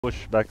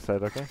Push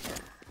backside, okay?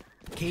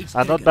 Cage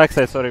Not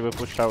backside, sorry, we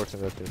push showers in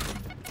that case.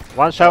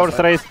 One showers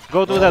raised.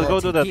 Go do that, go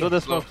do that, do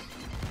the smoke.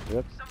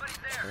 Yep.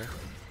 Okay.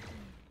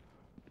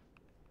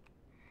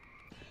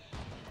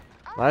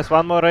 Nice,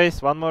 one more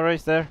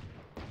race there.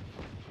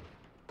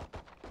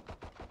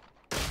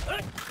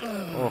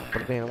 Oh,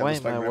 блин, why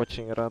am I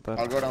watching radar?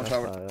 I'll go down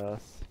shower.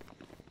 Yes.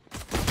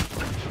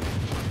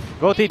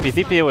 Go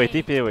TP away,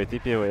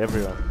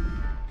 everyone.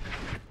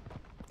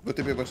 Good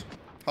TP, boys.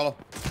 Hello.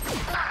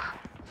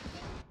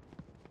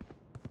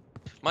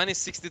 Mine is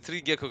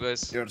 63 Gecko,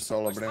 guys. You're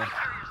solo, bro.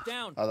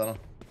 down. I don't know.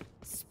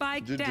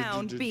 Spike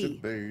down B.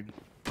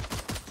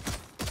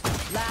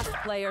 Last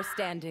player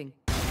standing.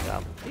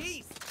 Yeah.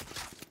 Peace.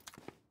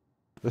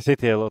 The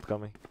city a lot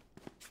coming.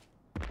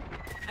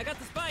 I got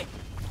the spike.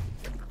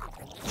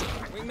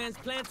 Wingman's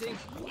planting.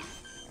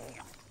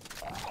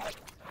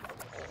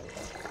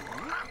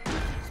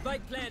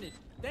 Spike planted.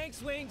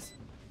 Thanks, Wings.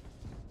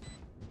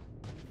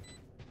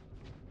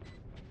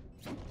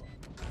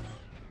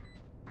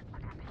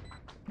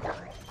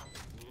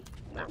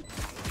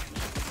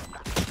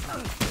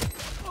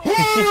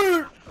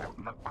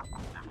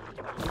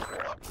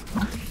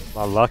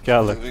 Allah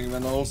Alex.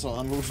 Wingman also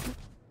unloosed.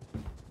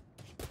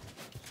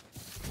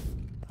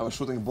 I was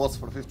shooting bots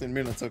for 15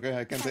 minutes, okay?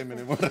 I can't aim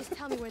anymore. Just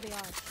tell me where they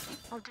are.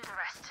 I'll do the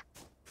rest.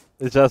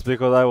 It's just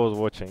because I was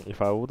watching.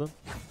 If I wouldn't.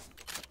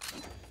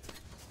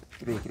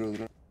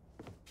 True.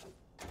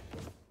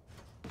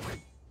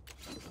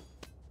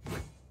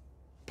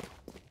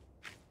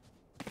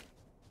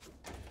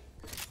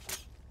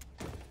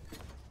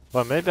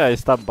 But maybe I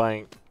stopped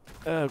buying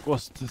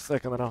Ghost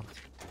second round.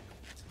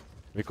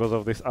 Because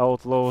of this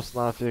outlaws,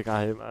 nothing.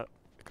 I'm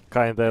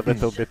kinda a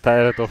little bit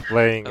tired of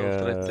playing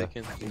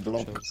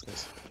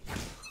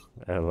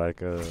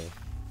like a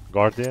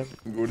Guardian.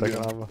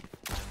 Second round.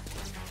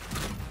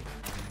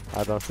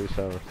 I don't see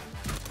showers.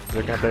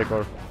 You can take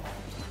or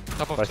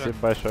Top of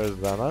passive by showers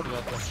granite.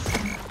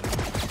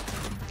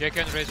 Jake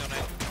can raise on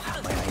it.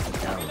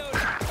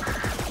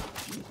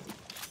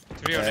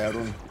 3 on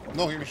it.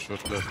 No, give me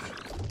shot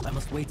left. I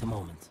must wait a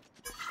moment.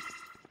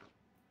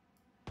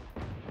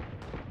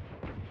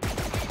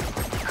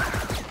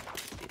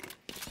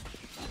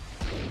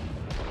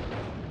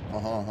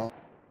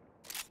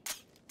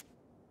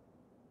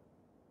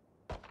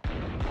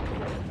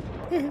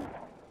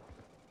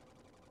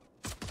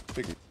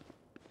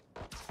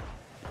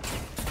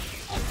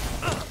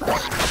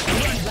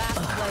 Last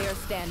player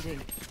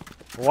standing.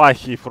 Why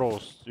he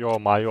froze? Your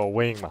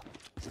wingman.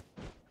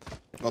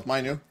 Not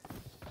mine, you.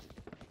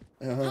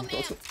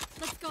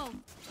 Let's go.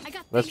 I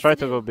got Let's try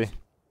to go B.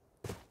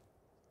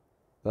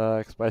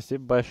 Так,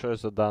 спасибо большое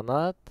за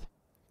донат.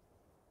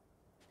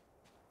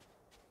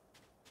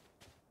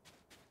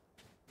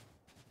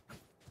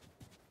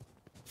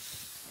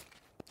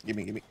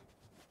 Gimme.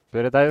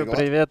 Передаю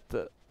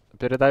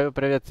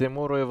привет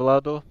Тимуру и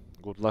Владу.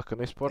 Good luck in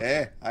esports.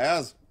 Hey,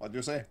 Ayaz, what do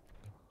you say?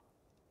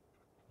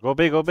 Go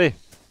B, go B.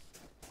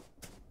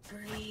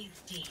 Breathe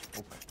deep.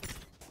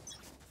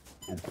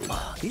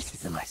 Oh, this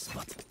is a nice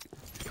spot.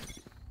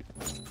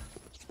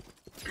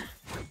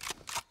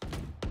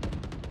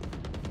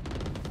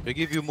 I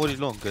give you Mori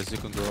long, guys. You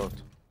can go out.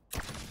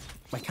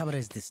 My camera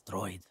is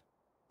destroyed.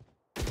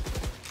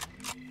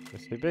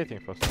 Is he waiting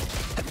for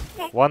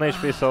someone? 1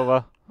 HP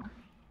Sova.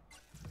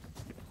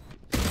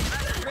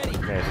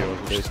 Okay, he was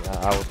waiting.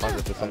 I was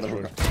 100%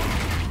 sure.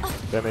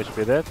 10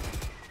 HP dead.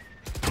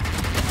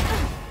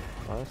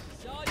 Nice.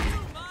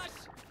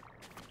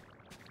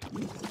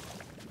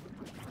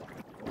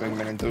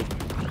 Wingman in 2.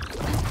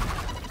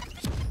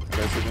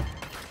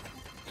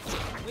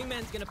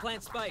 Wingman's gonna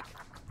plant spike.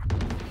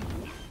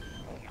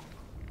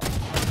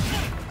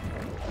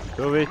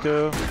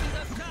 2v2.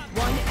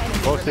 One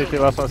enemy. Both city,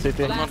 last one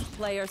city. Last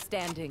player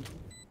standing.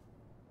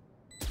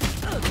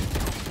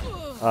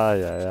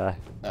 Ay.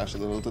 I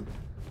should have ulted.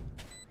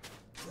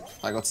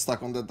 I got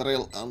stuck on the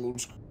trail and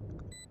lose.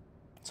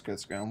 It's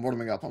okay. I'm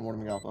warming up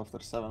after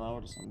 7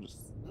 hours. I'm just...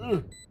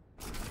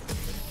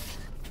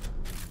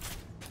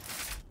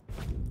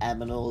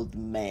 I'm an old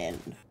man.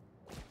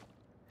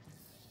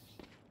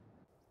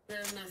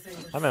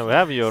 I mean, we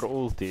have your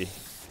ulti.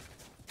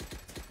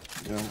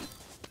 Yeah.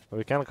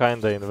 We can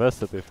kinda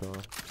invest it if you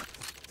want.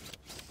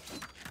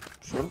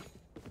 Sure.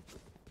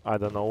 I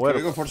don't know Can where.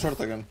 we go for short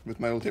again with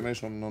my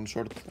ultimation on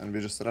short and we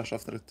just rush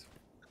after it?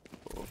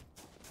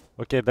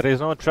 Okay, there is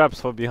no traps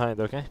for behind,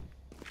 okay?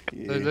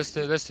 Yeah. Let's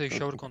take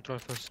shower control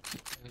first.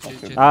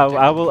 Okay.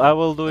 I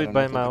will do it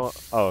by my.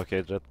 Oh,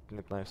 okay, Jet,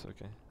 nice,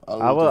 okay.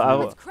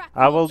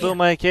 I will do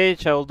my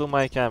cage. I will do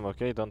my cam,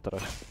 okay? Don't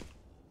rush.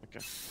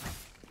 Okay.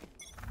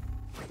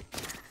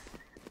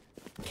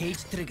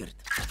 Cage triggered.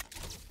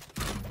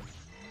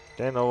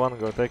 Okay, no one,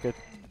 go take it.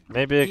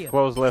 Maybe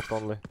close left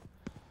only.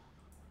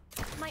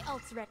 My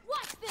ult's ready.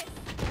 Watch this.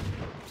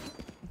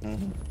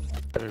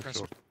 Very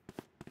sure.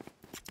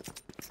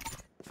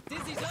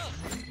 Dizzy's up.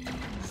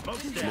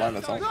 Blind,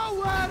 that's all.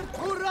 Nowhere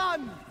to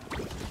run.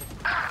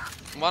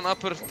 One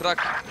upper track.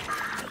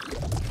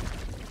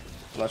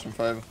 Flash in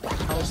 5.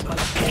 Our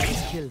spike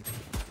is killed.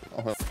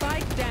 Oh, hell.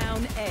 Spike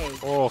down A.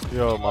 Oh,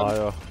 joo,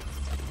 joo.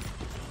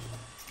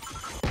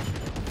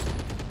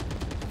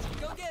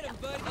 Go get him,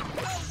 buddy. Go.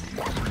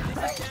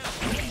 This is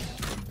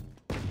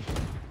down.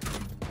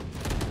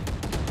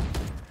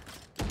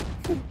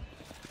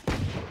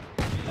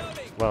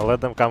 Well,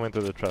 let them come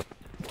into the trap.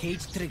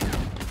 Cage trigger.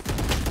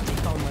 They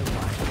found my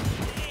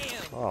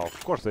wire. Damn. Oh,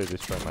 of course they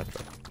destroy my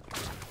trap.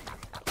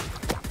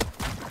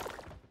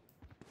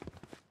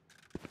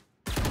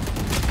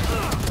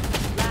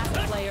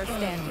 Last player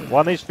standing.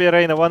 1 HP,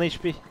 Reina, 1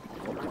 HP.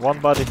 1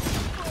 body.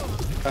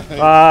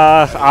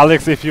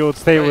 Alex, if you would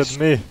stay with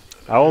me,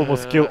 I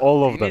almost kill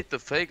all of You them. need to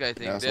fake, I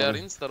think. Yeah, They are sorry.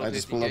 instead I of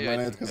just hitting pulled up A, my I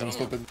nade because I'm don't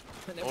know.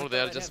 stupid. Or they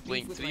are just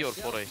playing 3 or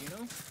 4 A.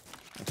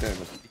 Okay,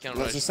 You can but let's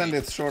rush just send B.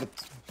 it short.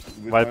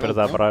 With Viper my ult,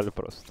 no? zabrali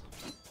просто.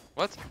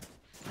 What?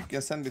 You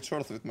can send it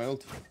short with my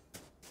ult.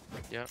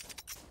 Yeah.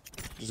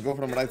 Just go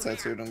from right side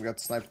so you don't get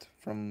sniped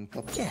from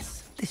top.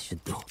 Yes, this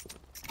should do.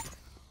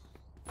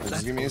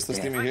 Just give me insta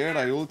steamy here,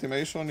 I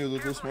ultimation, you do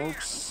 2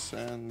 smokes,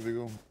 and we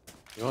go.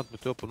 You want me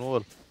to open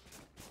wall?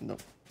 No.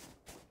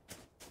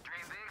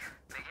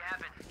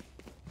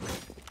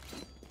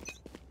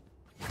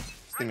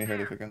 Steamy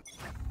here if you can.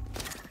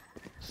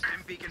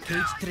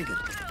 Cage trigger.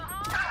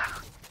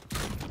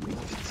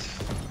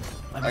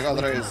 I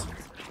got raise.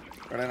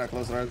 Arena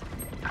close right.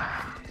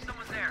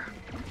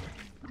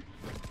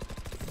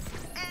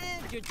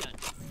 And you're done.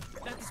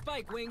 Got the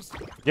spike, Wings.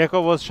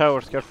 Gecko was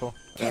showers, careful.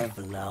 Yeah.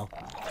 Careful now.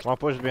 One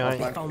push behind.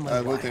 Flank. found my I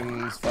ult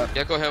in flat.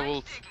 Gecko have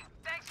ult.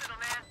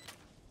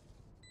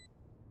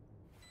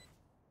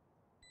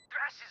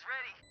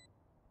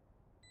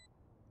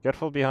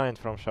 Careful behind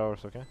from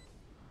showers, okay?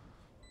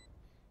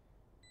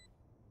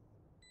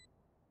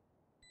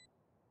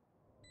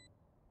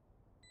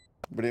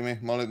 Bring me,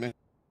 mollied me.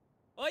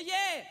 Oh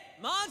yeah!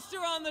 Monster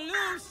on the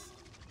loose!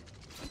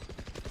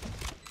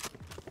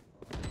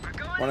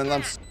 One in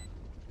lamps.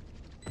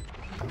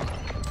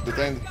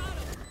 Detained.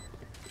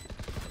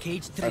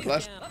 Cage I trigger.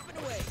 flashed. Up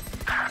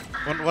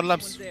and away. One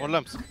lamps, one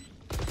lamps.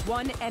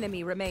 One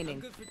enemy remaining.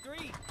 Good for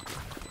 3.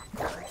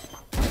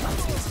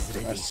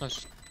 Nice.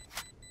 Nice.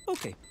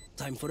 Okay,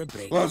 time for a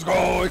break. Let's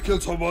go! I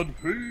killed someone!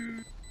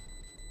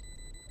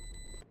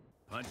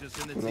 Punch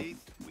us in the Good up.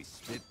 teeth, we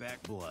spit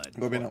back blood.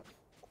 Go B now.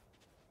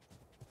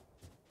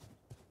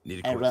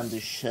 Need a I quick- ran the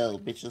shell,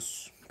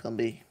 bitches. Come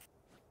B.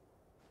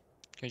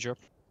 Can you drop?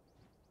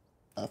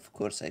 Of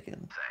course I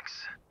can.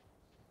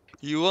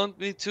 You want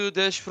me to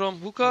dash from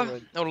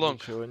hookah or long?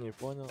 Ничего не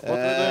понял. What we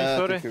doing, I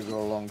sorry? think you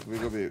go long. We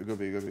go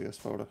B, yes,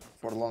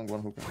 for long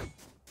one hookah.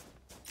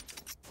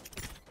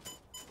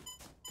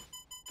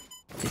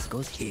 This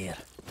goes here.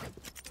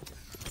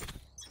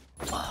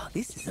 Wow,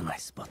 this is a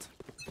nice spot.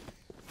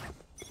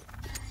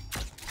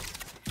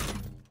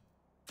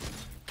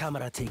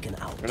 Camera taken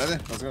out. You ready?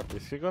 Let's go.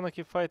 Is he gonna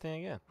keep fighting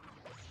again?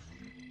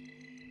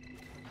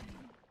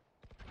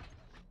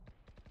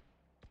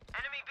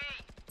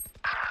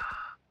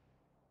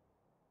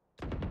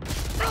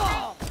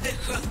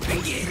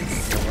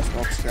 One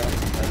smoke scare.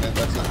 And then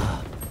that's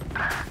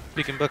it.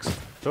 Peeking bucks.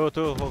 Two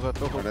hookah,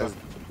 two It hookah. is.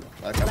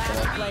 I can Last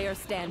follow. player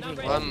standing.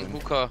 One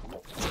hookah.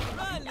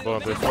 But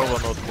the solo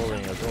not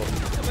moving at all.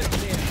 Somebody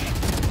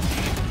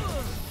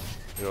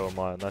there. Yo,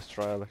 man, nice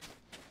try, Alex.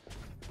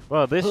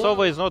 Well, this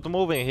Sova is not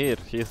moving here.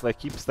 He's like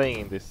keep staying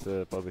in this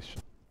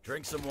position.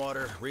 Drink some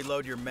water,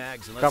 reload your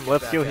mags, and let's Come, get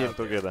let's back kill him out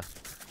there. together.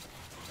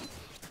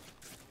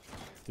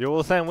 You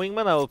will send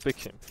wingman, I will pick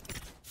him.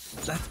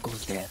 That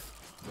goes there.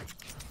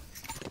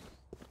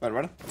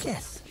 Where?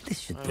 Yes, this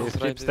should I do. will Please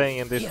try keep to staying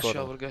in this shower,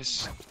 corner.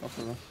 guys. No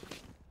problem.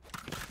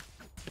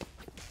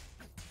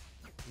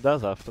 До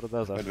завтра.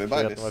 Wait, we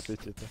buy Приятного this?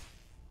 аппетита.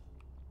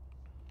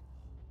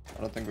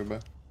 I don't think we buy.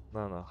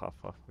 No, half.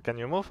 Can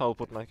you move? I'll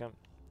put my cam.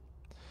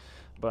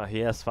 But he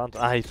has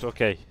phantom. It's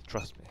okay.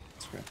 Trust me.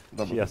 It's okay.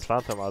 Double. He has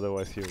phantom,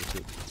 otherwise he will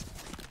shoot.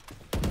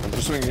 I'm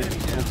just swinging.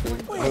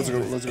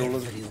 Let's go.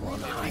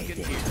 Everyone hide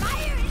it.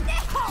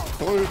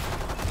 Oh,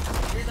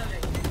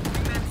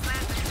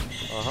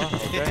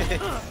 Okay.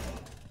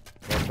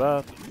 Not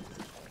bad.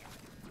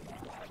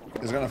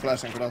 he's gonna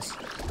flash and cross.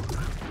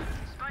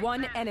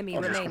 One enemy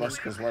I'll just remaining. cross,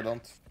 because why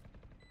don't?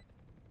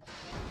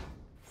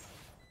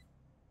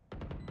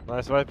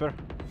 Nice Viper.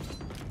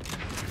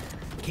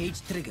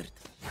 Cage triggered.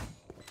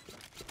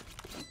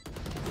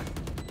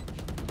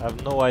 I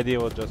have no idea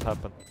what just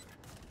happened.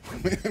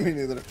 Me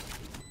neither.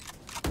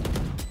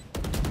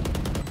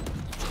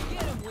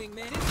 Get him,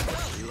 wingman. It's go.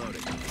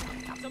 Reloading.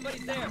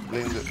 Somebody's there.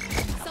 Blind it.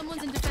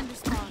 Someone's in defender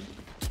spawn.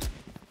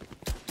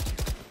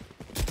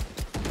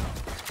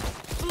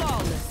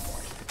 Flawless.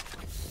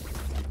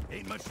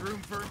 Ain't much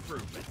room for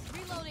improvement.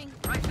 Reloading.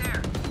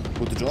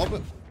 Good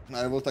job.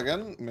 I vote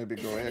again. Maybe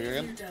go A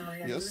again.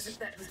 Yes.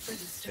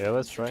 Yeah,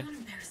 let's try.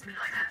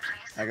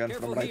 Again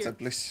Careful from right here. side,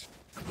 please.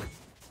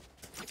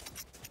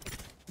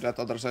 That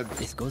other side.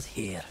 This goes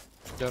here.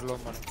 They're low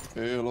money.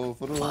 Hello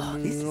from Wow,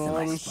 this is a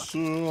nice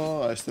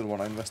Mars. I still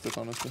wanna invest it,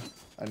 honestly.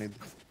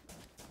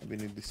 We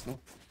need this, no?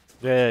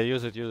 Yeah,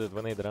 use it.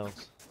 We need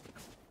rounds.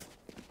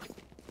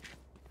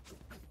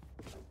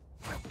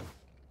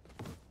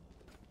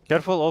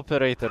 Careful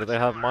operator, they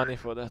have money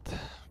for that.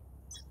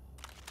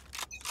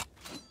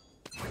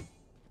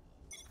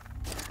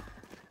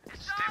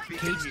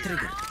 Cage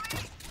trigger.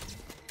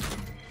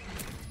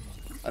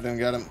 I didn't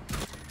get him.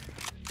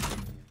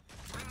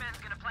 Wingman's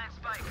gonna plant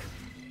spike.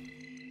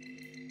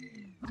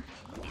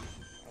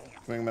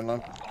 Wingman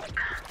long.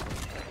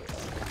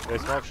 They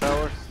smoke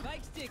showers.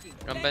 Spike sticking.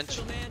 On bench.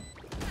 Thanks, man.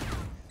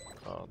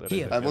 Oh, there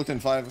Here. is I a ult in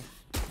 5.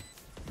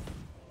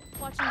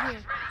 Watching here.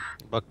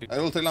 Bucky. I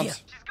ult in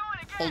lamps.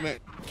 Hold me.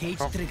 Cage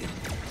trigger.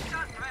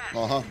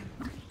 Uh-huh.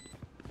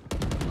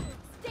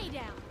 Stay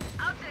down.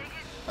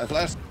 I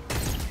flashed.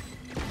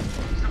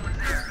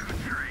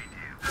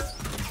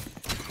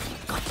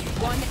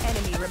 One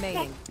enemy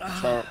remaining.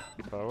 Shower.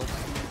 power.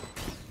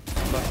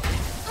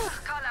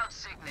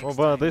 Oh,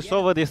 but this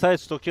Sova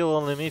decides to kill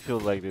only me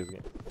field like this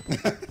game.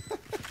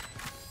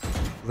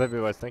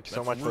 Zabiwaj, thank you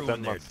so much for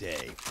 10 months.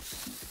 Day.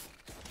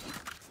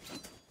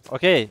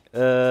 Okay,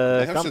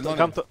 have come shit to, on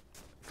come him.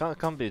 to,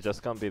 come be,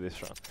 just come be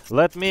this round.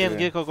 Let me and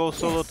Yeah. Gecko go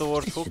solo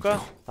towards hookah.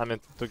 I mean,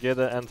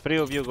 together, and 3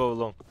 of you go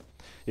long.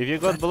 If you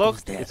got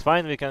blocked, it's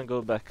fine, we can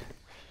go back.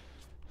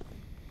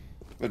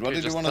 Wait, what Okay,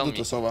 did you just want to tell do me.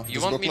 to Sova? You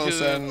Just want go me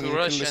close and to kill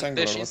rush this and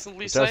angle dash or what?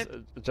 instantly Just, side?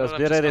 just Or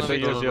be I'm ready gonna to wait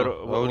use your-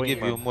 your I will give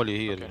you wingman. molly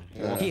here.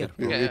 Okay. Yeah,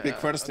 Here. we pick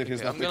first if he's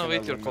okay, not I'm gonna picking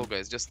wait your up, call, then-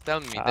 guys. Just tell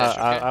me dash,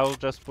 okay? I will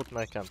just put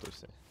my cam to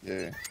see. Yeah,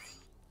 yeah.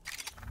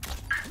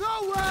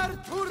 Nowhere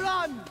to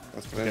run.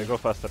 That's Okay, great. go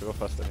faster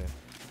here.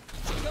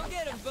 Go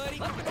get him, buddy.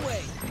 Up and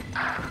away.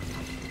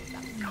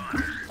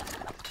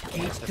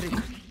 Cage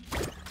trigger.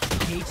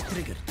 Cage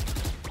trigger.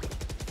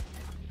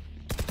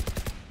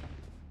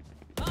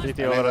 CT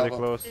I already level.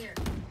 close.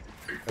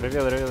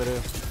 Reveal.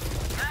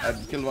 I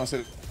killed one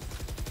city.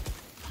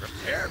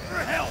 Prepare for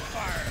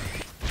hellfire.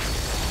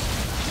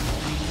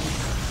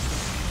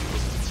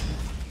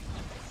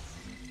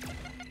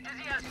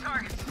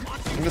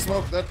 In the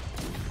smoke, that.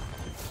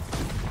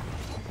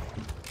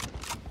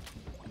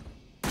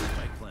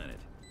 My planet.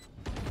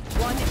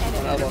 One enemy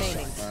Another.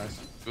 remaining. Nice.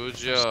 Good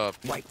job.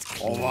 White.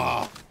 Oh,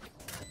 wow.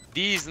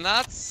 These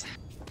nuts.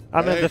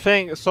 I mean, Hey. the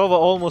thing, Sova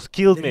almost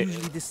killed They're me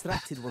usually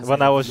distracted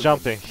when I was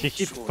jumping. He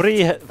hit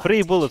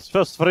three bullets,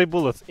 first 3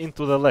 bullets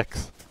into the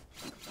legs.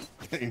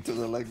 Into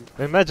the leg.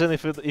 Imagine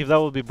if that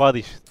would be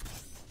body shit.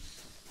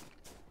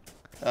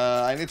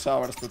 I need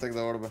showers to take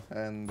the orb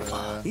and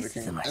we This is a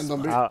can nice end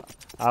on B.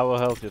 I will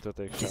help you to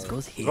take This shower.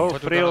 goes here. Go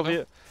What 3 you of gonna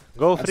you.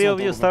 Go That's 3 not of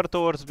you over. start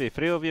towards B.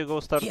 3 of you go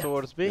start Here.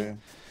 towards B. Yeah.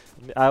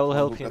 I will I'll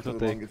help look him at to the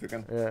take. long if you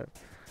can. Yeah.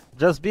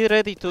 Just be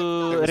ready to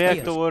Okay,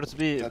 react stairs. towards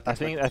B. Yeah, I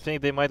take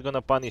think they might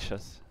gonna punish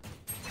us.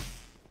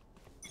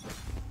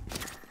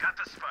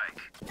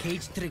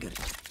 Cage trigger.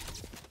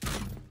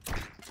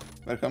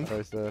 Welcome.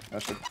 Right there. I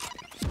should.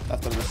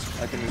 After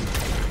this, I can use it.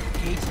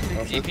 Cage Oh,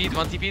 trigger. shit. TP,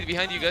 one TP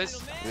behind you guys.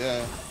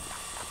 Yeah.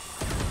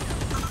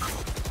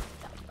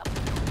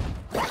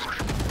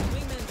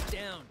 Wingman's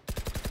down.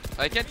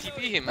 I can't TP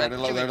him, I man.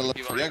 reload, I reload.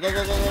 TP one. Yeah, go,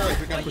 if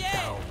you can.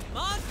 Yeah.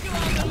 Monster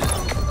on the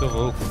move. Go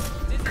hook.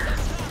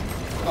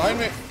 Behind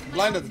me.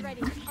 Blinded.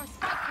 Ready. Our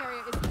spike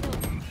carrier is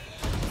killed.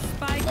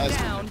 Spike Nice.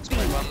 down B.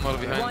 One more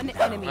behind. One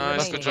enemy Nice,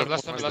 remaining. good job.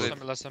 Last time, Nice last job.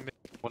 time, last time.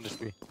 One is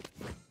B.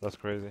 That's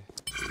crazy.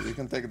 You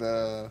can take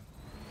the.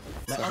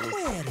 Where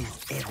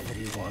is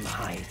everyone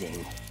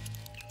hiding?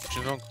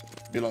 Pushing long.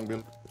 Belong,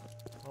 Bill.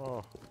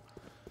 Oh.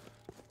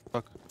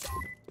 Fuck.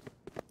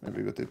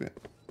 Maybe go TP.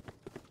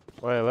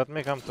 Wait, let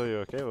me come to you,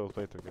 okay? We'll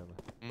play together.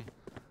 Mm.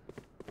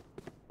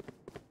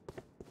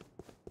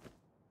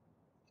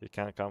 He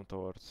can come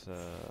towards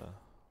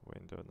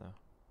window now.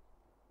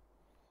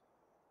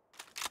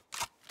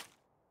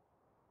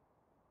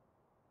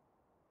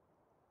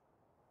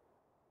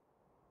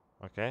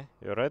 Okay,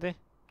 you ready?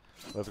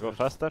 Let's go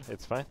faster,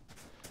 it's fine.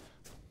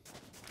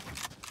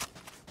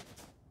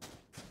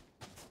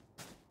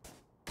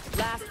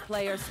 Last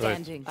player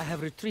standing. I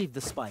have retrieved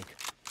the spike.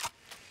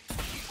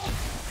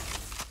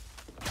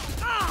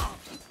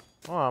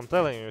 Oh, I'm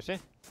telling you, see?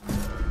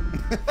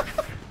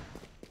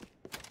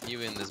 You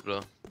win this,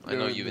 bro. I You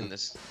know win you win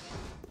this. this.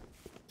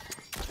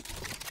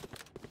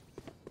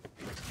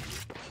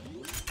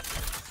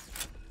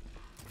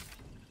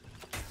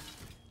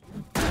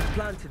 I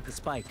planted the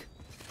spike.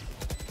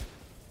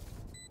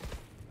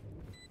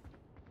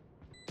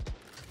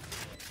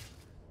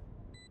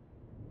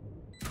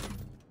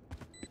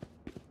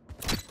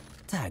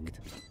 Tagged.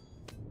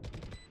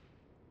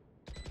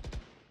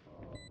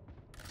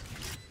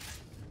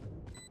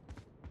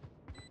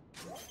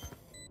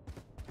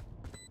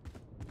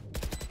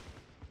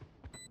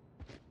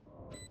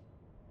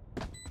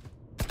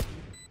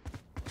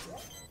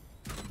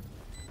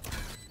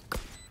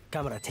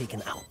 Camera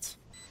taken out.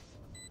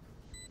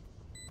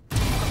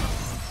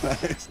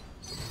 Nice.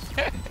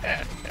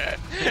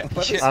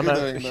 What is I he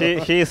doing mean,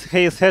 now? he's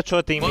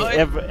headshotting me What?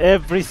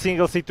 every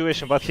single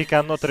situation, but he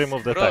cannot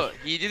remove the Bro, tag.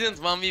 he didn't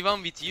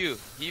 1v1 with you.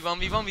 He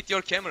 1v1 with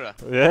your camera.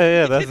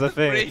 Yeah, He that's the didn't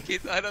thing. break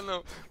it, I don't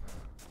know.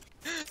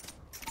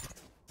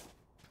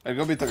 Hey,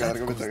 go be together,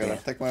 go be goes together. there.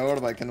 Take my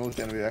orb, I can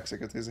ulti and we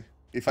execute easy.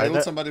 If I Hey, ult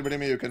that- somebody, bring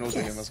me, you can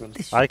ulti him as well.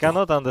 I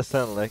cannot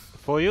understand, like,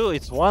 for you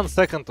it's 1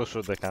 second to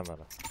shoot the camera.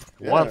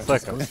 Yeah. 1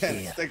 second.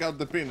 Take out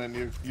the pin and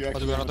you What do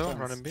actually we have wanna a do? chance.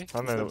 Run and B?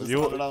 I mean, Just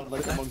you run around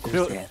like a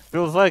monkey.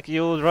 feels like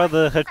you would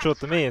rather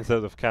headshot me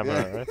instead of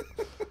camera, Yeah. right?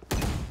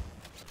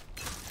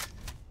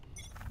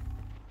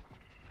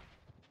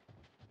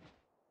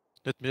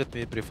 Let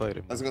me pre-fire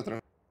him. Let's go through.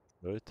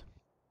 Do it.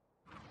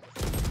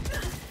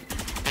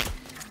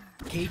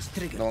 Cage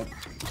trigger. Don't.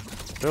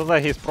 Feels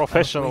like he's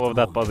professional of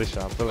that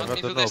position. I'm telling I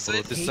you. don't know,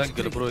 bro. This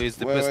angle, bro, is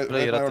the Wait, best wait,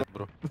 player wait, at it,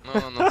 bro.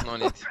 No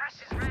need.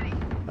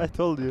 I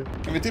told you.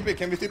 Can we TP?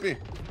 Can we TP?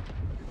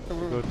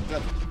 Good.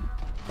 Jet.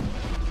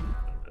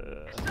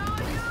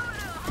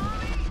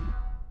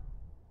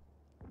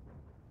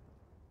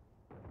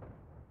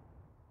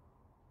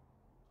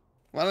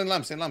 One in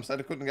lamps,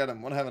 I couldn't get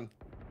him. One heaven.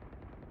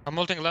 I'm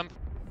ulting lamp.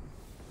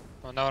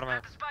 Oh, now I'm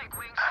out.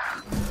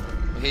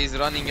 He's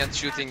running and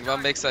shooting.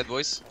 One backside,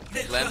 boys.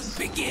 Lamps.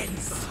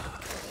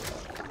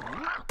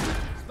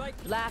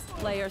 Last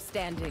player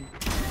standing.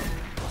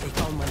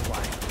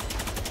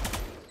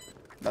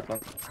 That one.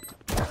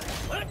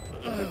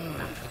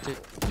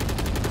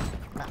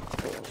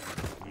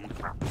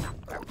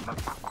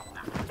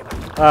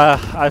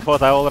 I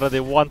thought I already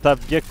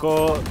one-tapped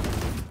Gecko.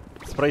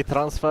 Spray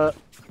transfer.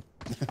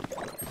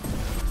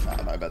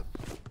 Ah, my bad.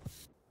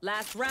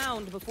 Last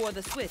round before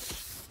the switch.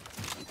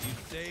 You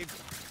saved,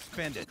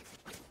 spend it.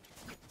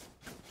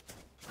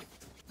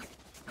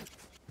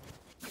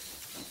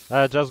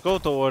 Just go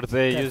towards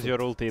A, use your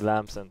ulti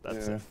lamps and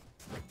that's Yeah. it.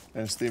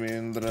 And steamy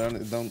in the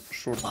run, down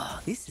short. Wow,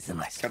 this is a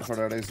nice Care for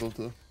that ace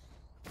too.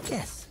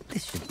 Yes,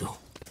 this should do.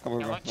 Come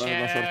on, Come bro. on, Run short.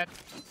 chat.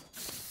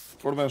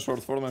 4 man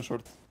short, 4 man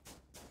short.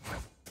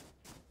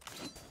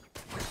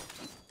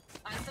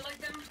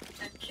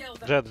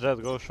 Jet,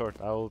 go short.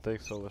 I will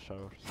take solo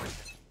showers.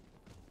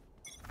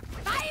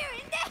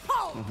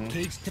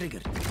 Cage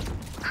triggered.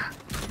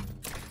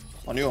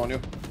 On you.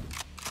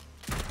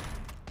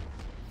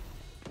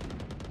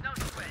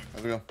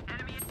 Let's go.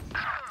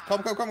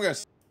 Come,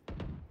 guys.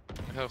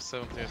 I have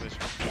 70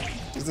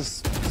 HP. Is this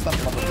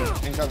stuff number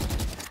 2? In gun.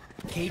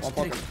 Cage One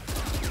triggered.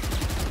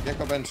 pocket.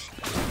 Gecko bench.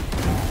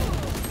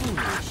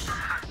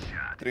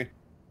 3.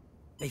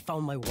 They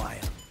found my wire.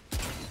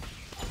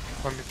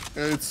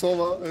 It's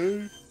over.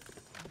 Hey.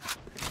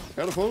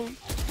 Careful.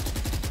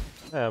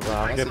 Yeah, but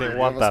I'm I see getting you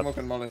one have a tap. smoke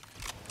and molly.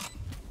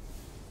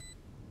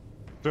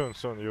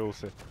 Soon you'll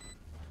see.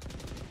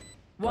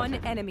 One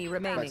enemy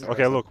remaining.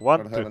 Okay, look,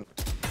 1, 2. Heaven.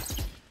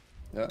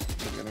 Yeah,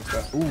 keep getting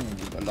stuff. Ooh,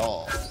 the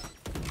law.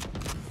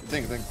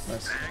 Think,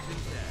 nice.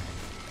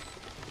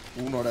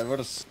 Ooh, no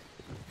reverse.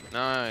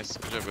 Nice.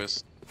 Good job,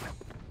 boys.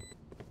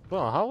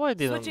 Well, how I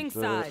didn't Switching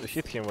sides.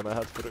 hit him when I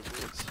had 3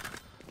 bullets.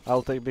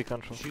 I'll take big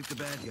control. Shoot the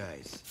bad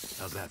guys.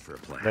 How's that for a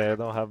plan? They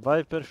don't have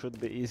Viper, should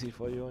be easy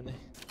for you, Oni.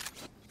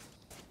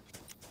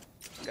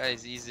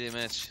 Guys, easy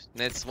match.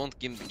 Nets won't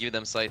give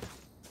them sight.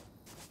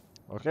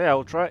 Okay,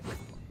 I'll try.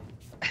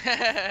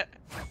 That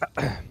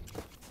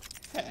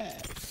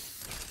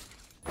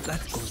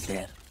goes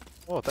there.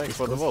 Oh, thanks This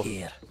for the goes vote.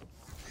 here.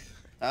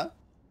 Huh?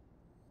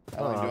 I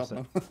Oh, like I'm you up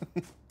sorry.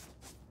 now.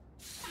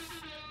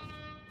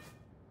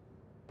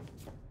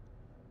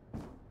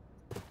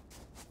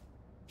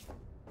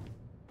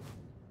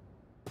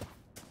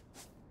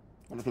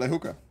 Wanna play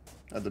hookah?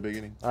 At the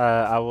beginning.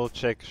 I will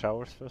check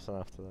showers first and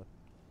after that.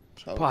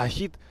 Showers. Oh, I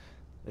hit.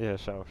 Yeah,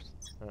 showers.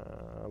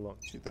 Long.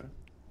 Cheater.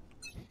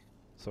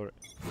 Sorry.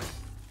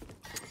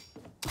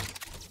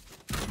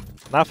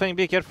 Nothing,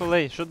 be careful,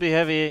 A. Should be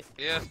heavy.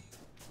 Yeah.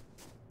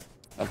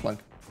 I'll flank.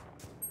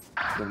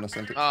 Don't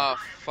listen to. Ah,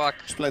 fuck.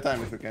 Just play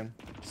time if you can.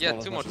 Yeah,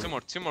 Small as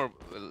much as- two more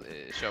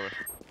shower.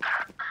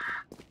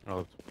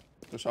 Oh,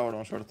 The shower,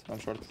 one short, one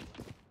short.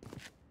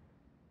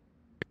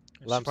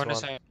 Lamps Spawn one.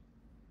 aside.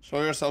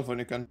 Show yourself when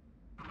you can.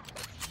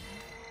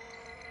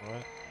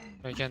 alright.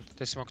 I can't.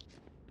 They smoked.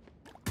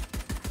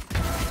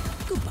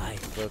 Goodbye.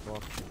 That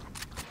one.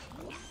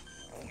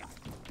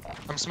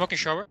 I'm smoking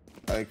shower.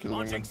 I kill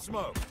Launching wingman.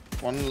 smoke.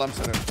 One lamp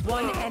center.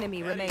 One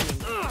enemy remaining.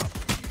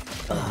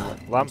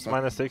 Lamps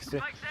minus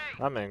 60.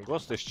 I mean,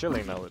 Ghost is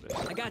chilling nowadays.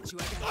 I got you.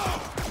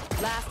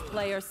 Last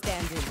player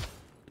standing.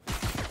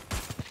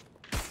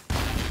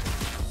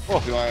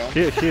 Do I on?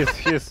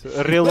 He's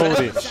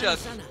reloading. Shut.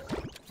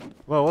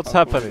 Well, what's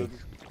How cool is happening?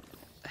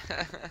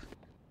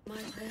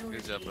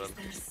 Good job, bro.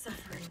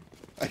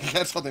 I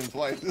can't shot him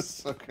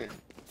twice. Okay.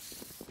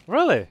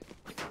 Really?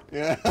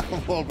 Yeah,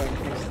 wallbang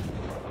first.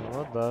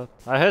 What that?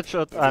 I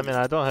headshot. I mean,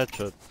 I don't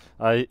headshot.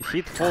 I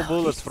hit 4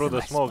 bullets through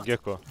the smoke,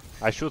 Gecko.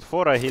 I shoot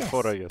 4, I hit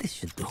 4 again. This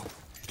should do.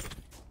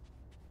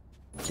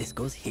 This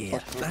goes here.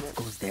 That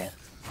goes there.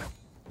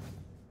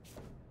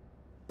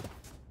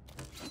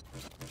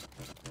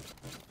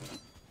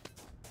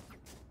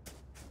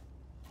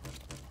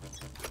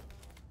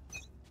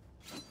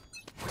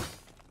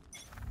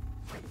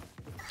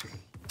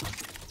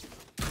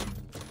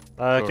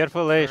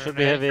 Careful, A. Should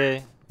be heavy.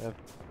 A. Yep.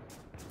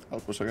 I'll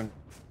push again.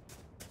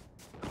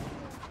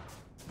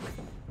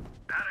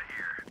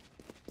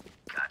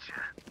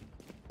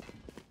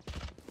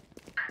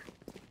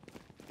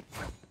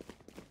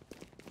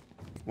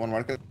 One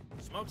market.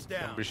 Smoke's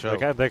down. Be They sure.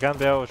 can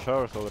be out of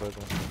showers already.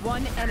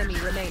 One enemy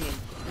remaining.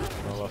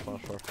 last one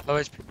short. Low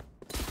HP.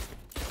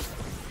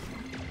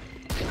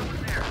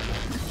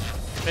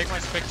 Take my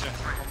spectre.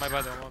 On my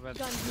bad, on my bad.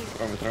 Gun here.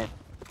 Throw me, throw me.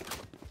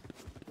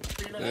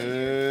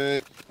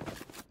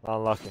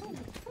 Unlucky.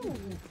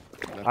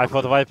 I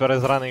thought Viper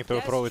is running to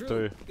That's throw it to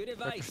true. you, Good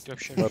advice.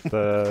 but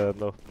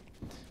no.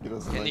 He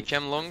doesn't Can you like-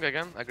 cam long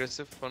again?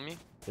 Aggressive for me?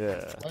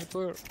 Yeah.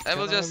 Viper. I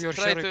will can have just your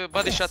try sheriff? to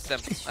body shot them.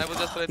 I will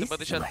just try to This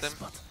body is a shot nice them.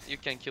 spot. You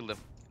can kill them.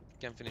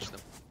 You can finish them.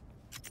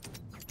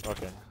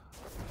 Okay.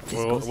 This We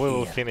goes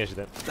will here. finish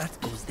them. That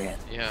goes there.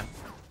 Yeah.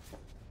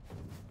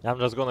 I'm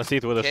just gonna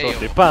sit with a KO.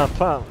 shorty. Pam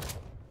pam.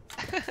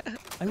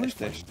 I will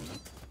Station.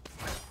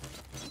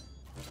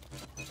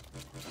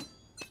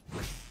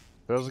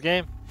 First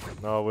game?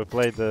 No, we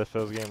played the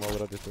first game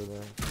already today.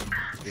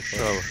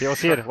 Before. He was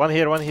here. One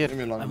here. One here. Give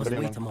me long, I must give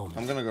me wait a long. moment.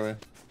 I'm gonna go here.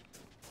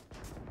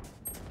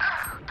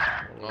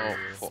 Oh,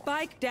 fuck.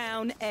 Spike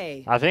down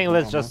A. I think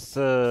let's No, no. just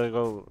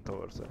go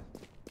towards it.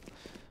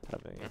 I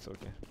think it's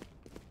okay.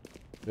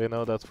 They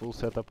know that full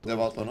setup. They have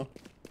auto, no?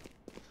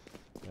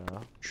 Yeah.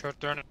 Short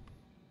turn.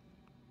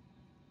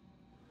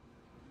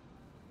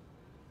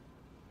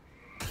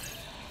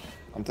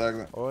 I'm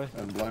tagged Oi.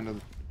 and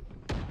blinded.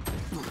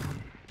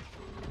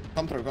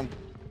 Come through, come.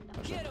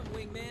 Get him,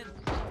 wingman.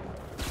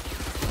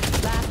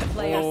 Last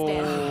player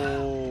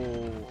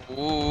standing. Oh.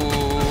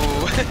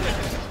 Ooh.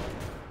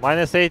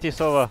 Minus 80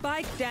 Sova.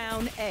 Spike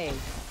down A.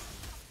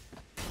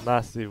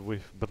 Massive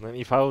whiff. But then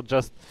if I would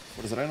just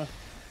What is Reyna?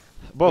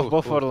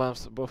 both for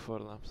lamps.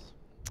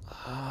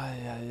 Ay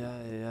ay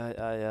ay ay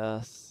ay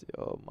yes.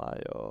 Yo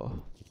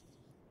mayo.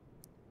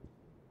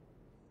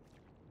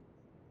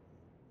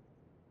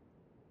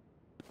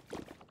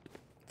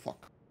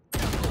 Fuck.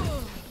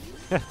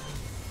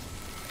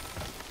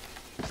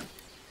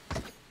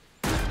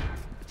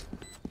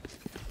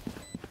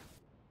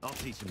 I'll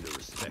teach them to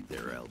respect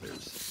their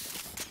elders.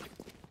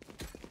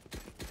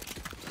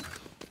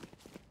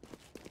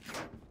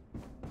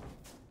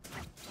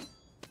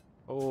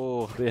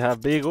 Oh, they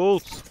have big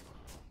ults.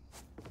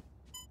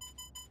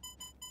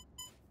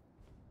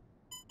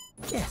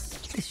 Yes,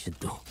 this should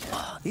do.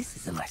 Ah, this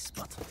is a nice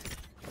spot.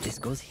 This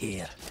goes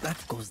here. That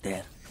goes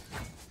there.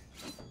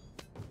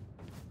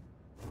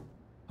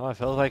 Oh, I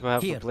felt like we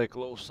have Here. to play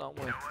close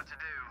somewhere.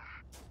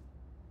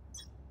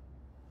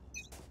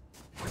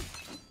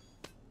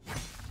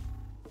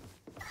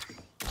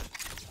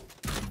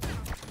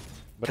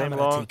 Brim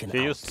Camera long, taken he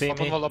out. used see Up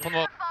on me. wall, up on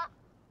wall.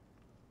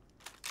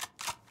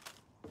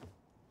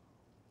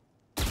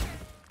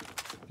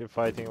 Keep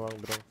fighting long,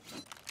 Brim.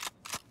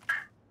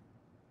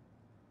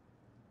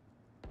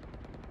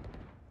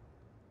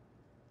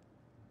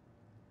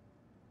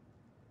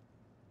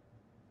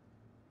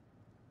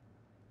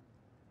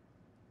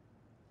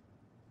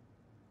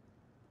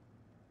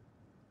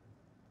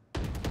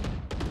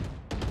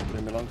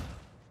 Bring me long.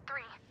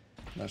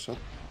 Nice shot.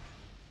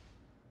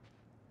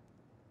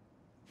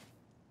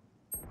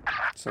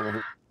 So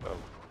who?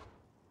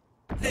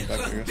 The back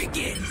hunt here.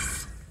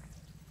 begins.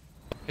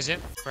 He's in.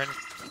 Burn.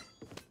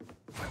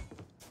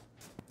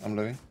 I'm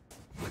leaving.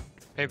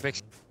 Hey, back.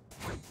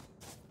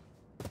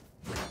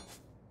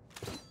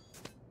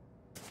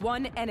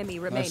 One enemy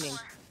remaining.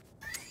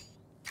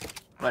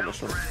 Not the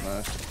short.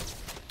 Nice.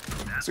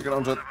 Stick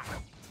around, Jet.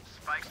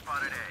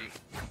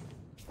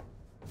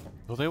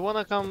 Do they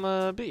wanna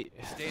come B?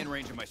 Stay in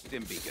range of my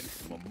stim beacon,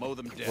 and we'll mow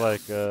them down.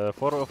 Like,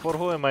 for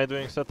who am I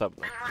doing setup?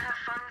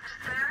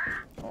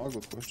 Oh,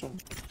 good question.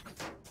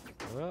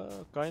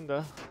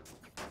 Kinda.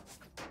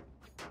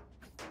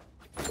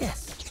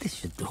 Yes, this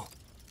should do.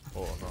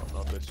 Oh no,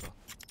 not this one.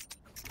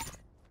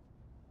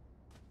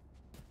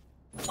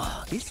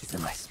 Ah, this is a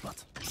nice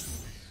spot.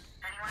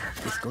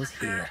 This goes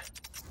here.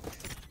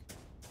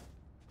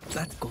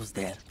 That goes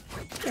there.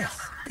 Yes,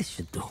 this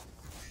should do.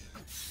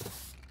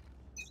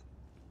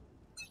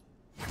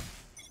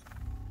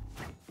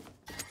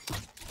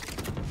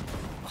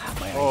 Ah,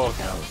 my eyes Oh, are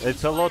down.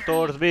 it's a lot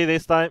towards B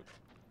this time.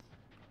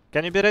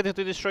 Can you be ready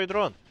to destroy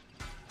drone?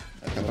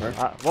 I can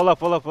try. Wall up,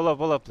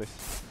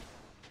 please.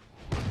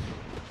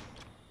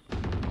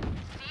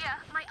 Yeah,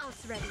 my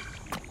ult's ready.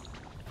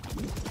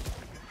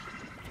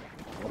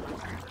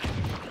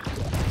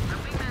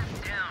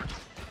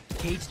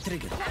 Cage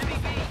triggered.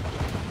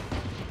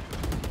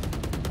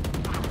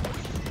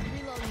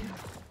 Reloading.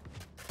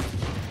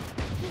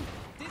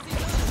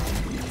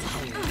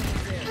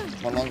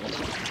 One long.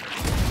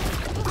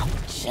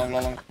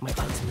 Long. My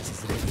ultimate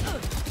is ready.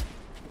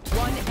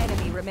 One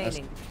enemy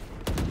remaining.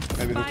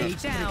 Maybe hooking.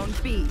 Spike down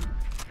B.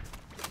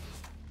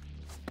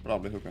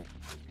 Probably hooking.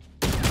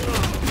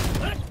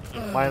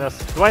 Minus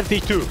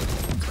 22.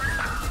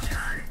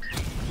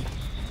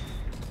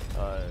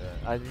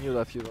 I knew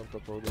that you don't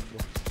top of the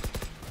floor.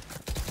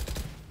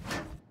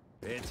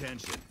 Pay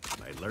attention.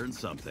 I learned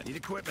something. Need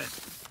equipment.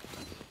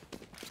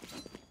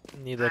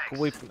 Need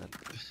equipment.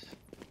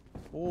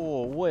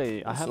 Oh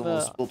wait, I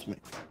Someone spot me.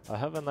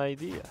 have an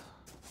idea.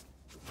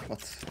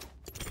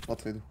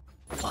 What we do?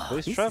 Ah,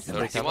 This this trap is a they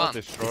nice cannot spot.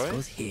 This destroy,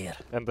 goes here.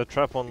 and the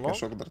trap on Can long,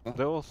 shock that, no?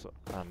 they also.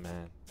 Ah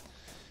man,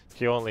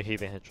 he only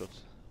hitting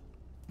headshots.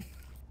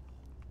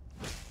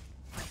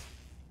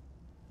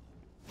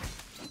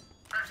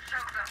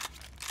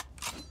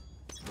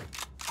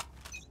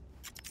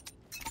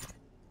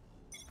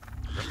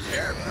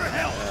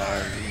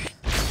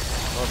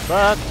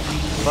 But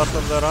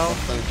bottom the round.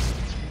 Thanks.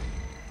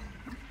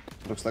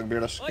 Looks like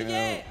Beardash. Oh Can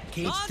yeah! you...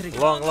 Cage trigger.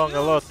 Long,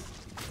 a lot.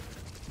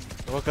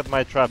 Look at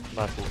my trap,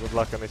 Matthew. Good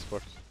luck in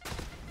esports.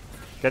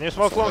 Can you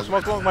smoke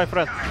long, my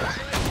friend?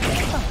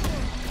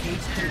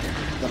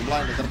 They're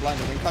blinded. In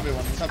cubby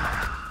one, in cubby.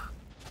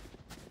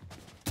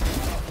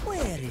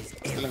 Where is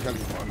Still in cubby.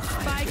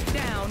 Spike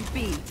down B.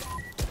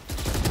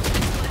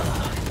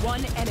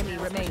 One enemy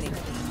remaining.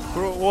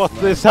 Bro, what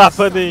is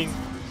happening?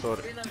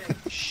 Sorry.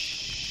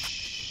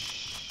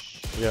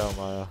 Yeah,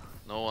 Maya.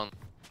 No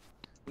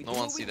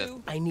one see that.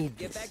 I need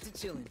Get this. back to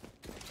chilling.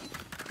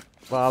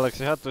 But Alex,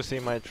 you had to see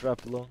my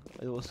trap long.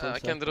 It was so I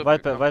sad. can drop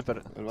Viper, you,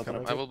 Viper.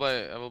 I will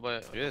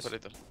buy Yes.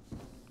 operator.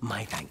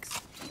 My thanks.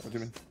 What do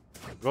you mean?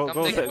 Go, Come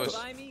go, take take. push.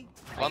 Buy me?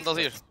 Vandal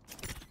here.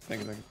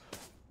 Thank you.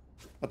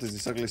 What is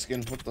this ugly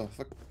skin? What the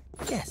fuck?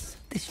 Yes,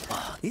 this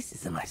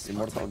is a nice spot.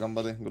 Immortal gun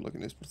buddy. Good luck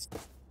in esports.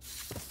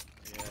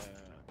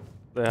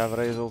 They have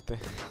raised ulti.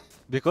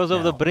 Because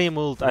of the Now, Brim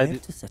ult, I Where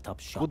to set up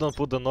shop? couldn't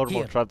put the normal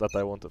Here. trap that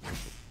I wanted.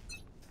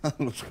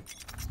 Look.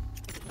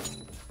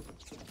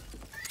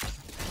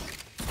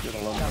 You're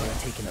alone. Tower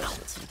taken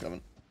out. I'm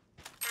coming.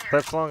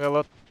 Steps long a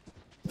lot.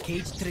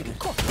 Cage trigger.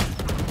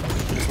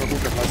 This one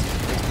hookah fast.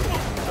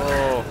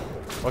 Oh.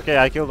 Okay,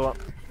 I killed one.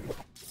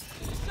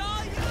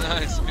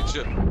 Nice, good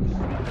shot.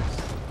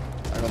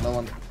 I got no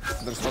one.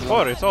 There's one.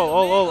 Four, it's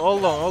all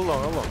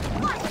long.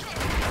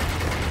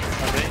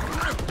 Okay.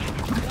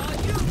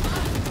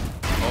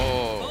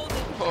 Oh.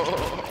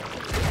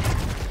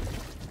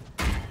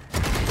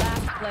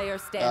 Last player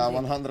standing.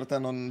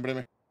 110 on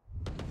Brimmy.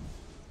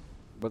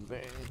 But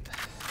they...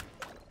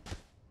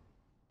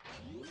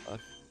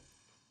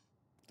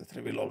 The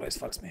reveal always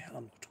fucks me.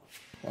 I'm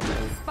not.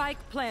 Spike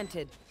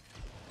planted.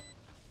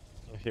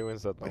 He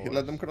wins that. Like, he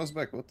let them cross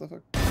back. What the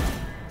fuck?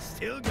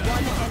 Still got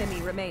One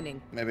enemy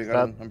remaining. Maybe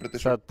Garden. I'm pretty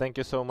sure. Sad, thank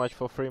you so much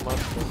for 3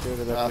 months. Thank you,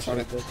 really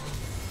Sorry. appreciate it.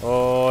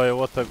 Oh,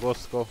 what a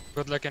ghost go.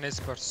 Good luck in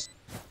esports.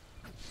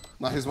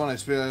 Nah, he's 1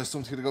 HP. I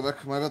assumed he'd go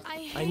back. My bad. I I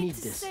hate need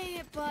to this. say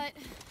it, but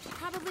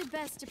probably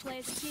best to play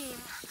as a team.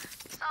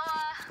 So,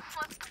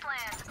 what's the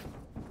plan?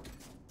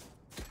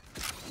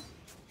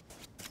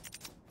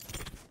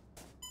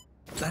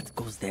 That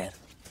goes there.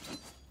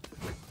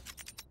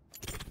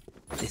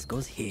 This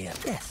goes here.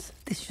 Yes,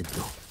 this should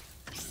do.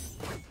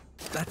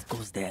 That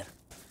goes there.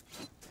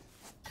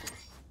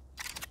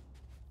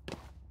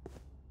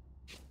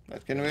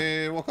 Right, can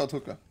we walk out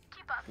hookah?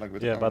 Like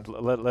with the Yeah, camera?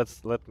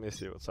 but let me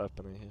see what's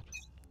happening here.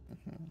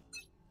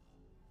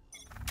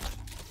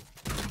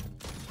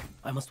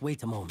 I must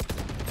wait a moment.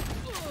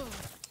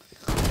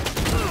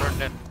 Burn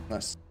dead.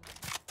 Nice.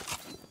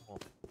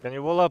 Can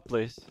you wall up,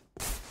 please?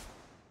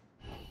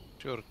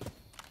 Sure.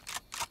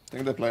 I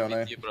think they play on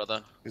A. You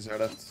brother. Is there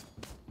that?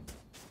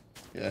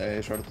 Yeah,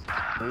 A short.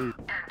 Oh,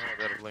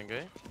 they're playing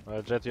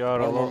A. Jet, you are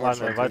One alone. more I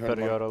shot, mean, we Viper, have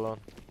you one. are alone.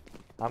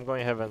 I'm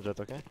going heaven, Jet,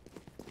 okay?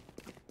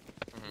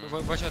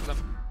 Watch out them.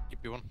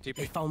 TP1, They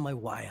TP. found my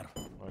wire.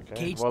 Okay.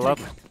 Cage Wall up.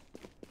 triggered.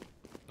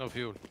 No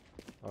fuel.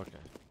 Okay.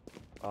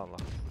 Allah.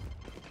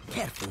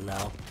 Careful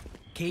now.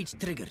 Cage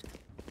triggered.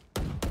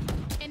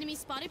 Enemy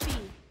spotted B.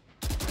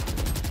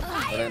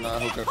 Arena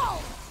hookah.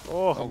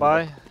 Oh,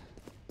 bye.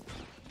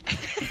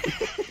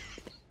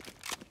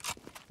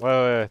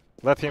 wait.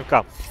 Let him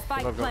come.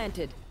 Spike Not go.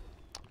 planted.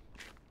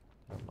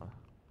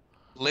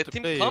 Let The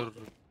him player come.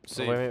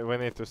 save. We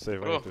need to save.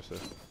 We Bro. need to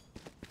save.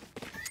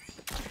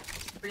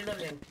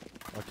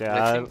 Okay,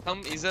 Let him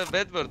come is a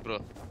bad word, bro.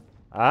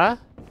 Huh?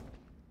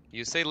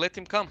 You say let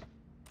him come.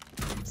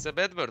 It's a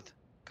bad word.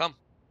 Come.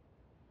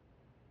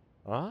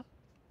 Huh?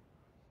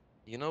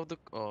 You know the...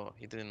 Oh,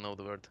 he didn't know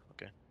the word.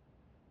 Okay.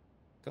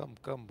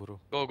 Come, bro.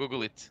 Go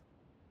Google it.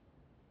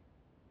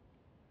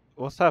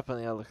 What's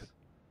happening, Alex?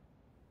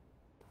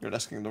 You're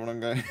asking the wrong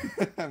guy.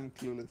 I'm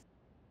clueless.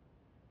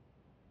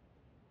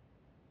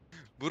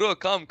 Bro,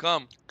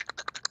 come.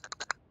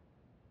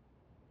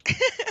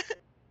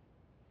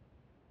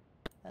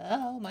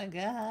 Oh my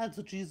God,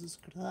 Jesus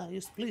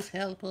Christ, please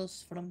help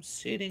us from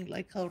sitting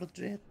like our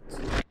jet.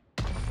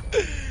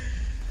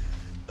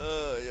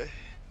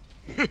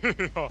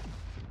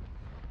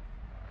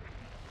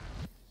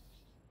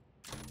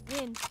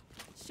 Win.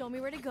 Show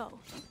me where to go.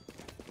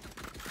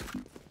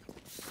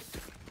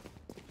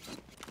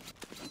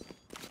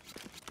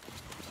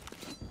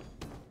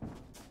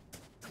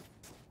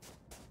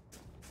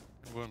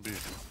 One B.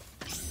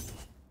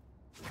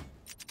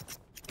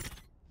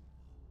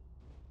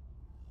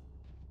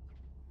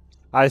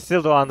 I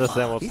still don't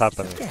understand what's This is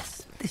happening.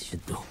 yes, this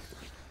should do.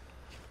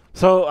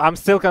 So, I'm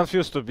still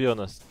confused, to be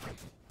honest.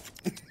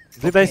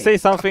 Did I say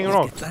something Let's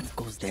wrong? get that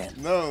goes there.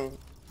 No.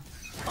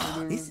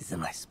 This is a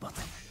nice spot.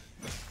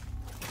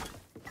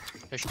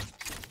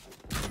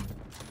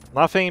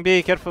 Nothing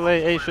B, careful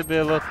A should be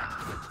a lot.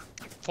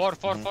 4.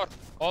 All.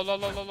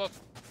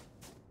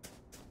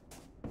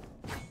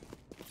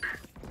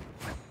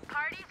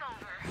 Party's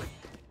over.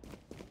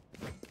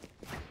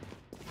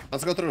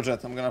 Let's go through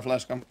jet. I'm gonna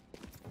flash come.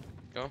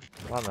 Go.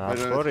 Man, I'm Wait.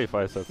 sorry if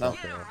I said No.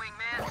 something wrong.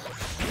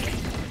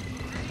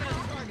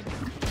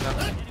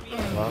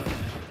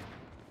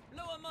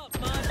 Blow him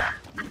up,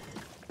 man.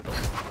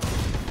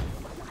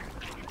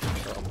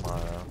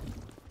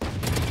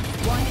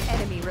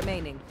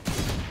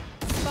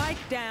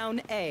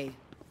 down A.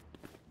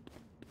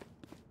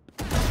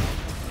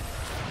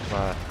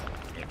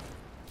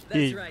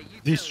 He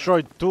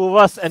destroyed two of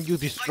us and you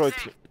destroyed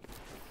him.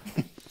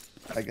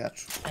 I got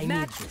you. I need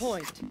Match this.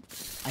 point.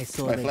 I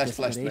saw My the flash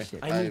me. desperation.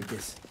 I need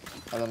this.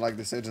 I don't like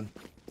this agent.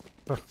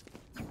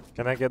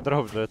 Can I get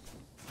dropped, Jet?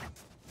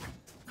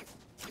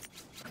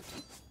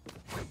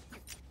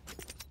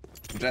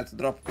 Jet,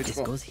 drop, pitch This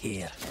go. goes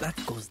here. That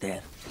goes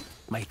there.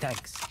 My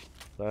thanks.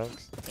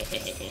 Thanks.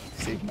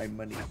 Save my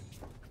money.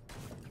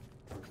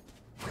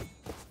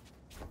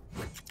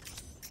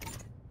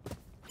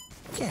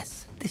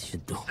 Yes, this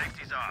should do.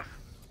 Safety's off.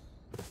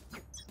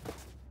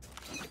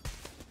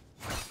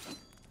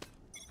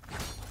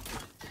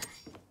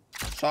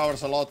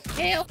 Showers a lot.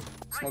 Help!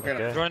 Smoke here.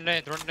 Okay. Drone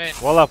rain, drone rain.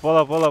 Wall up, wall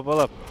up, wall up, wall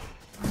up.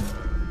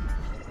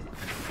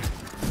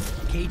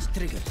 Cage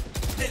trigger.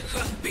 The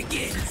hunt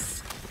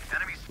begins.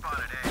 Enemy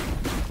spotted A.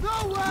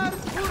 Nowhere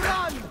to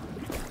run!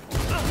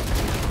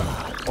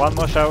 One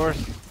more showers.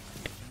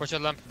 Watch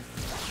your lamp.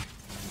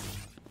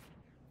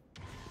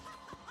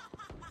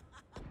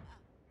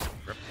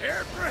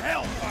 Prepare for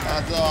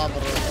hellfire.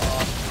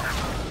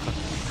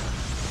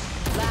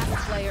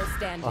 Last player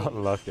standing.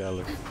 Unlucky,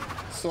 Alex.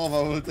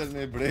 Sova ulted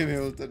me, Brave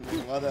ulted me,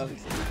 what else?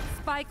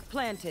 Spike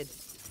planted.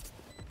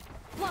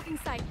 Blocking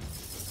sight.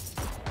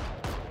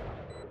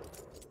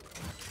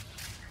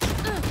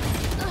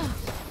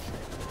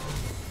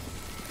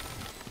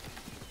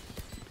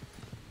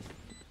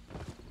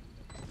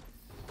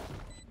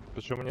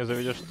 Почему не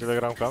заведешь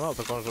телеграм-канал?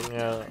 Так он же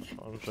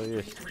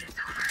есть.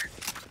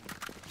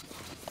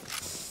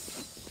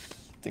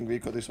 I think we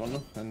got this one,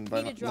 no? And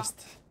by not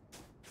last.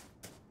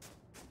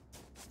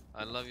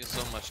 I love you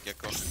so much,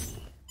 Gecko.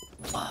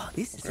 Ah,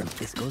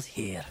 this goes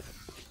here.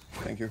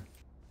 Thank you.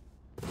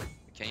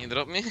 Can you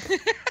drop me?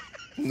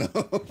 No.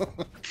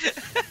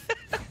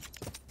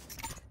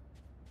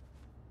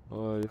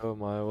 Oh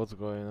my, what's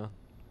going on?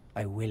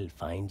 I will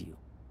find you.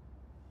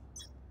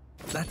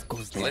 That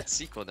goes there. Let's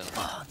see then.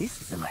 Ah,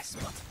 this is a nice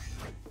spot.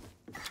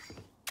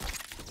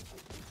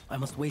 I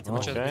must wait a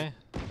Okay. moment.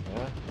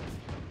 Yeah.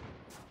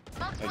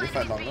 I do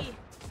find long, no?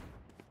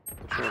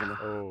 Surely.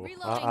 Oh,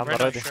 Reloading. I'm Right,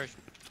 ready. sure.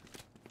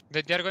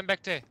 They are going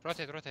back to A.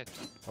 Rotate, rotate.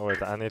 Oh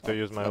wait, I need to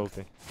use my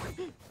ulti.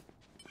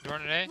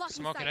 Drone in A, Blocking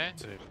smoke in A.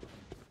 sight.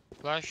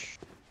 Flash.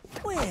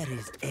 Where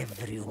is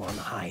everyone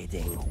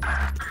hiding?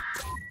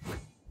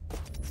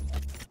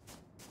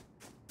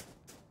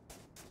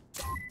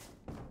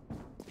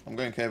 I'm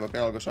going cave, okay?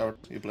 I'll go shower.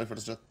 You play for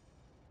this Jet.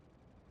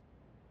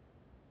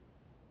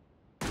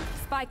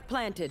 Spike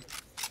planted.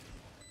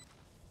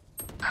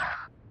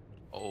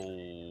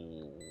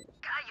 Oh.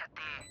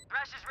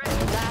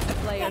 Last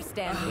player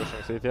standing.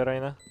 Pushing CT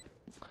Reina.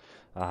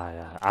 Ah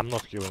yeah, I'm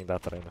not killing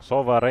that Reina.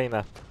 Sova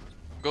Reina.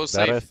 Go The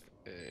safe. rest-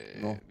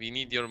 No. We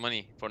need your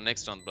money for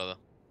next round, brother.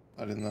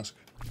 I didn't ask.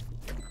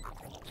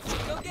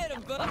 Go get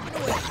him, bud. Up and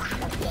away.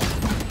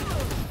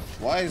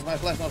 Why is my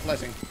flash not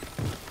flashing?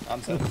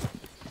 Answer.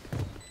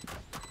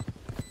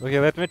 Okay,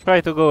 let me try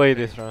to go A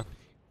this round.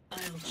 I'll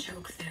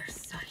choke their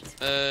sight.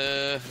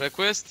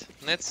 Request,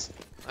 Nets.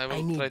 I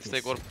will need try to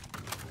take this. orb.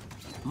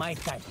 My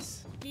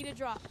thanks. Need a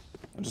drop.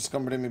 Just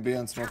come bring me B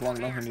and smoke long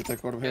now when you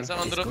take orb here. Can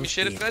someone This drop me goes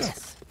sheriff, here. guys?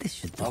 Yes, this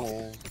should do.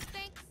 Hello.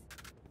 Thanks.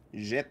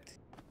 Jet.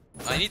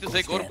 I need to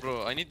take orb,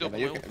 bro. I need to Yeah, but open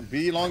you my orb. can,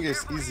 B long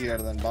is easier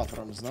than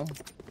bathrooms, no?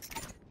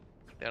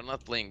 They are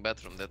not playing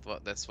bathroom,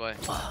 that's why.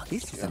 Ah,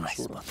 this is Yeah, a nice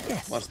sure. spot.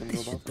 Yes, Watch them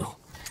this go should do.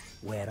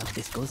 Where up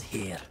this goes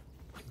here.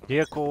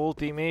 Gecko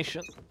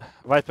ultimation.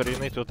 Viper, you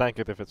need to tank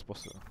it if it's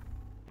possible.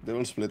 They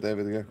will split A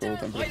with Gecko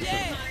ult, I'm Oh pretty sure.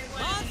 yeah!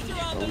 Monster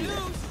on the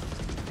loose!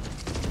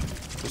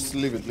 Just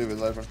leave it,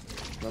 Viper.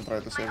 Don't try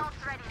to save it. What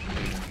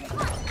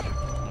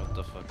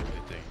the fuck are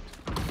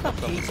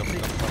you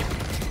doing?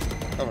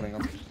 Covering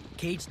him.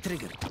 Cage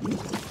trigger.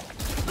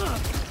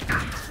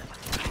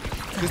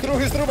 He's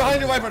through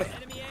behind you, Viper!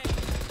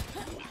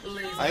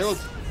 I ult.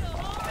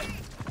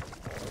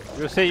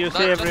 You see Just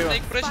everyone.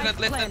 take pressure and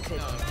let them.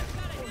 Planted.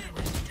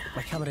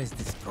 My camera is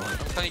destroyed.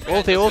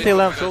 Ulti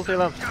lamps, ulti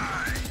lamps.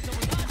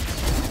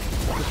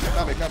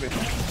 Copy.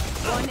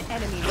 One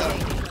enemy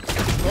remaining.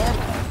 Storm,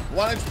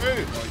 1 HP.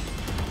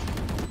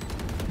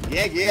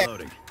 Yeah.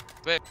 Loading.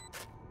 Wait.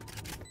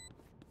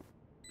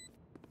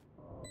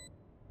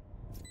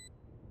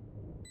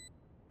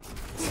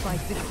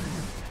 Spike down.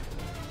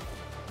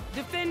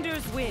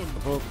 Defenders win.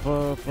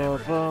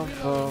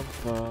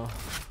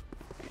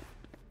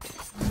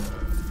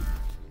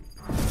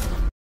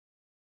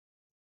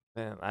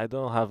 Man, I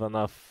don't have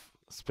enough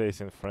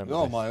space in front.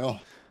 Oh my god.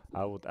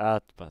 I would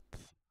add, but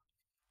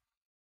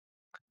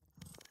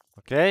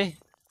okay.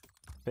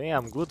 I think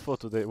I'm good for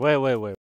today. Wait.